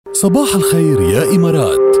صباح الخير يا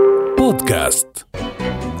إمارات بودكاست.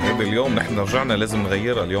 اليوم نحن رجعنا، لازم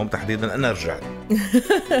نغيرها اليوم تحديدا. أنا رجعت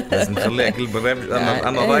لازم نخلي كل برنامج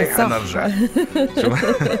أنا رايح أنا رجع.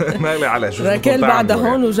 مالي على شو راكل بعد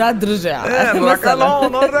هون وجاد رجع. راكل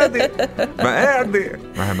هون اوريدي ما قاعدة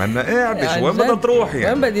ما أنا قاعدة. شو وين بدها تروح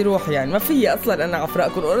يعني؟ وين بدي روح يعني؟ ما في أصلا أنا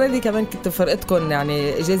عفرقكم اوريدي. كمان كنت فرقتكم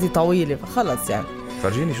يعني إجازة طويلة فخلص يعني.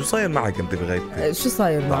 فرجيني شو صاير معك انت بغيبتي؟ شو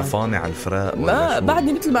صاير معك؟ ضعفانة على الفراق ما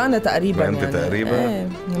بعدني مثل ما انا تقريبا انت يعني. تقريبا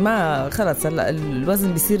ما خلص هلا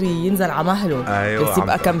الوزن بيصير ينزل على مهله. ايوه بس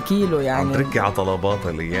يبقى كم كيلو يعني. عم تركي على طلبات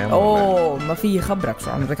الايام. ما في خبرك شو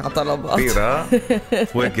عم تركي على طلبات كثير.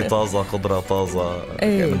 فواكه طازه، خضره طازه،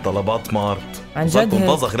 من طلبات مارت عن جد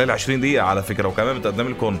طازه خلال 20 دقيقه على فكره. وكمان بتقدم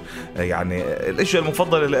لكم يعني الاشياء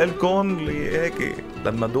المفضله لكم اللي هيك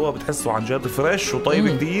لما دوها بتحسوا عن جد فريش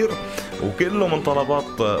وطيب كتير، وكله من طلبات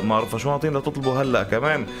مارت. فشو نعطينا تطلبوا هلا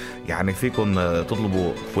كمان يعني؟ فيكم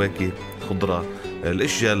تطلبوا فواكه، خضره،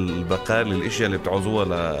 الاشياء البقال، الاشياء اللي بتعوزوها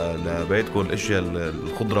لبيتكم، الاشياء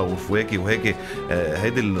الخضره والفواكه وهيك.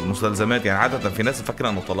 هيدي المستلزمات يعني. عاده في ناس مفكره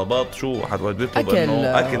انه طلبات شو حد بيطلب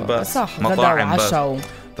انه اكل بس، مطاعم بس.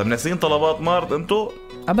 طب ناسين طلبات مارت انتو؟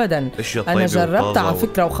 ابدا. انا جربت على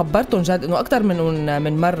فكره وخبرتهم جد انه اكثر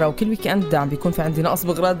من مره، وكل ويكند عم بيكون في عندي نقص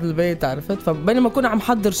باغراض البيت، عرفت؟ فبينما كنا عم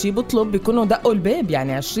حضر شيء بطلب بيكونوا دقوا الباب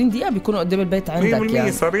يعني 20 دقيقه بيكونوا قدام البيت عندك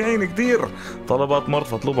يعني. سريعين كتير. طلبات مارت،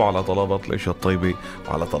 فاطلبوا على طلبات الاشياء الطيبه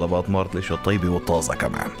وعلى طلبات مارت الاشياء الطيبه والطازه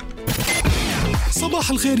كمان. صباح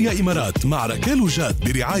الخير يا إمارات مع ركال وجاد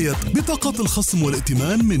برعاية بطاقة الخصم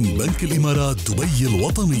والائتمان من بنك الإمارات دبي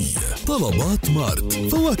الوطني. طلبات مارت،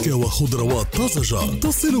 فواكه وخضروات طازجة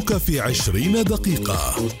تصلك في 20 دقيقة.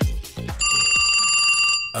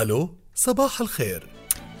 ألو، صباح الخير.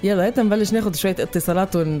 يلا هات نبلش ناخد شوية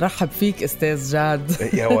اتصالات ونرحب فيك أستاذ جاد.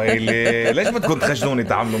 يا ويلي ليش بدكم تخجلوني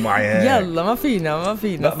تعملوا معي هيك؟ يلا ما فينا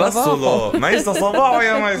بس والله ميسة صباحو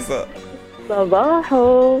يا ميسة.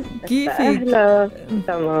 صباحو، كيفك؟ أهلا.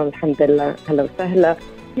 تمام الحمد لله. هلا وسهلا.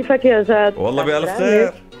 كيفك يا جاد؟ والله بألف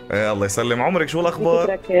خير. الله يسلم عمرك. شو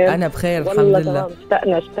الأخبار؟ أنا بخير الحمد لله.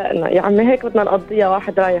 اشتقنا يا عمي. هيك بدنا نقضيها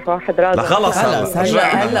واحد رايح واحد راجع. لا خلص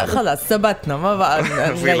هلا خلص ثبتنا ما بقى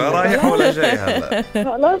في لا رايح ولا جاي هلا.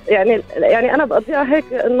 خلاص يعني أنا بقضيها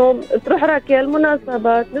هيك إنه تروح راكل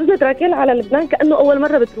مناسبات. نزلت راكل على لبنان كأنه أول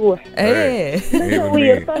مرة بتروح.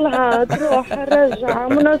 إيه طلعت تروح رجع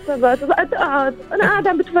مناسبات وبقت قاعد أنا قاعد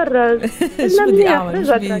عم بتفرج. شو بدي أعمل؟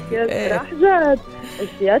 رجعت راكل راح جاد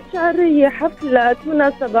اشياء شعريه، حفلات،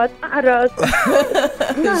 مناسبات، اعراس.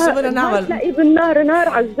 شو بدنا نعمل؟ تلاقي بالنهار نهار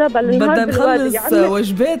على الجبل، بدنا نخلص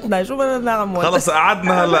وجباتنا. شو بدنا نعمل؟ خلص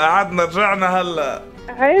قعدنا هلا، قعدنا رجعنا هلا.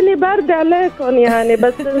 عيني بارده عليكم يعني.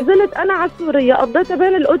 بس نزلت انا على سوريا، قضيتها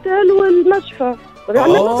بين الاوتيل والمشفى.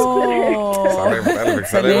 قلبك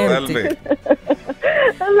سلام قلبك.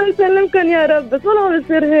 الله يسلمكم يا رب. بس والله ما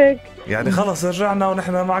بصير هيك يعني. خلص رجعنا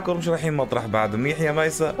ونحن معكم مش رايحين مطرح بعد. منيح يا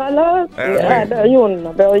ميسة؟ خلاص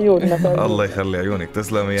بعيوننا. الله يخلي عيونك.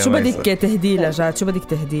 تسلمي يا ميسة. شو بدك تهدي لجاد؟ شو بدك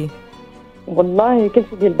تهدي؟ والله كل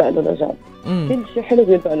شيء بيلبق له لجاد. كل شيء حلو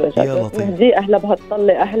بيلبق له لجاد. نهدي أهلا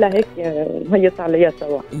بهالطلة، أهلا هيك نهيص عليها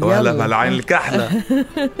سوا. وهلا بهالعين الكحلة.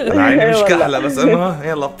 العين مش كحلة بس إنه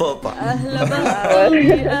يلا بتقطع. أهلا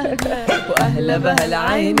بهالطلة وأهلا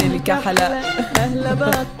بهالعين الكحلة، أهلا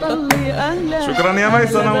بهالطلة أهلا. شكرا يا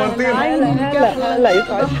ميسة، نورتينا. هلا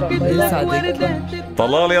يسعدك.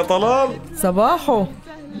 طلال يا طلال. صباحو.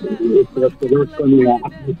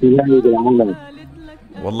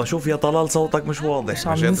 والله شوف يا طلال صوتك مش واضح،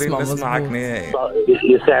 مش قادرين نسمعك نهائي.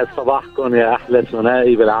 يسعد صباحكم يا أحلى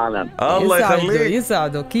ثنائي بالعالم. الله يخليك.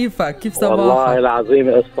 يسعده. كيف صباحك؟ والله العظيم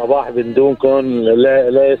الصباح بدونكم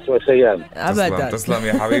لا يسوى شيئا أبدا. تسلم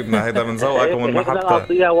يا حبيبنا. هيدا من ذوقك ومن محبتك.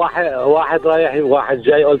 واحد رايح وواحد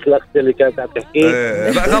جاي. قلت لك اللي كانت عم تحكي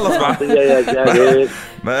لا خلص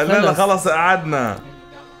ما قلنا خلص قعدنا.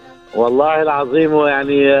 والله العظيم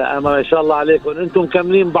يعني ما شاء الله عليكم. انتم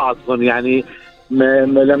مكملين بعضكم يعني.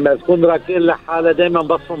 لما تكون راكين لحالة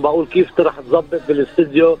دايما بقول كيف رح تظبط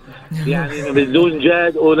بالاستديو يعني بدون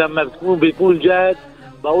جاد، ولما بيكون جاد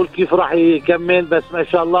بقول كيف رح يكمل. بس ما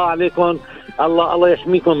شاء الله عليكم. الله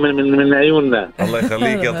يحميكم من عيوننا. الله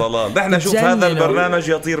يخليك يا طلال. نحن شوف هذا البرنامج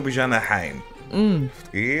يطير بجناحين.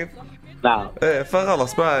 كيف؟ نعم.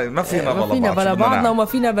 فخلص ما فينا بلا بعضنا وما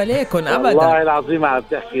فينا بلاكن ابدا. والله العظيم عم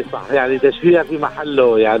تحكي صح يعني. تشبيه في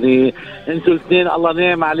محله يعني. انتوا الاثنين الله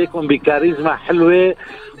نعم عليكم بكاريزما حلوه،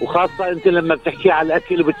 وخاصه انت لما بتحكي على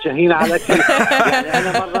الاكل وبتشهينا على الاكل. يعني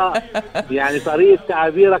انا مره يعني طريقه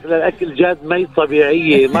تعابيرك للاكل جد ما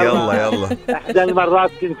طبيعيه. يلا احدى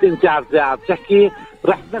المرات كنت انت عم تحكي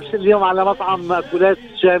رحت نفس اليوم على مطعم مأكولات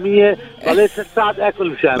شامية، ضليت 6 ساعات اكل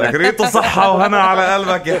مشان لك صحة وهنا على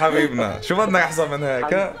قلبك يا حبيبنا. شو بدنا احسن من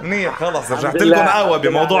هيك؟ منيح خلص رجعت لكم قوة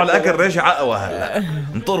بموضوع الاكل، رجع اقوى هلا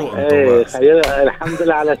انطروا انتم. الحمد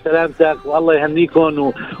لله على سلامتك والله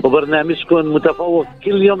يهنيكم وبرنامجكم متفوق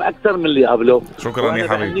كل يوم اكثر من اللي قبله. شكرا يا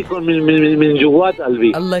حبيبي، يهنيكم من جوات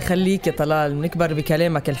قلبي. الله يخليك يا طلال، بنكبر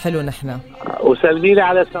بكلامك الحلو نحن. وسلمي لي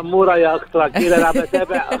على سمورة يا أختها، كثير أنا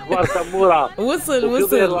بتابع أخبار سمورة. وصل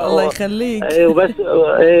الله يخليك.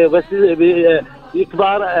 بس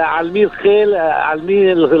يكبر علمي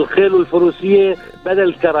الخيل والفروسية بدل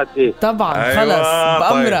الكاراتيه طبعا. خلص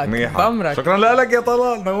بأمرك. شكرا لك يا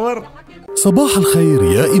طلال، نور. صباح الخير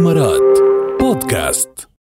يا إمارات بودكاست.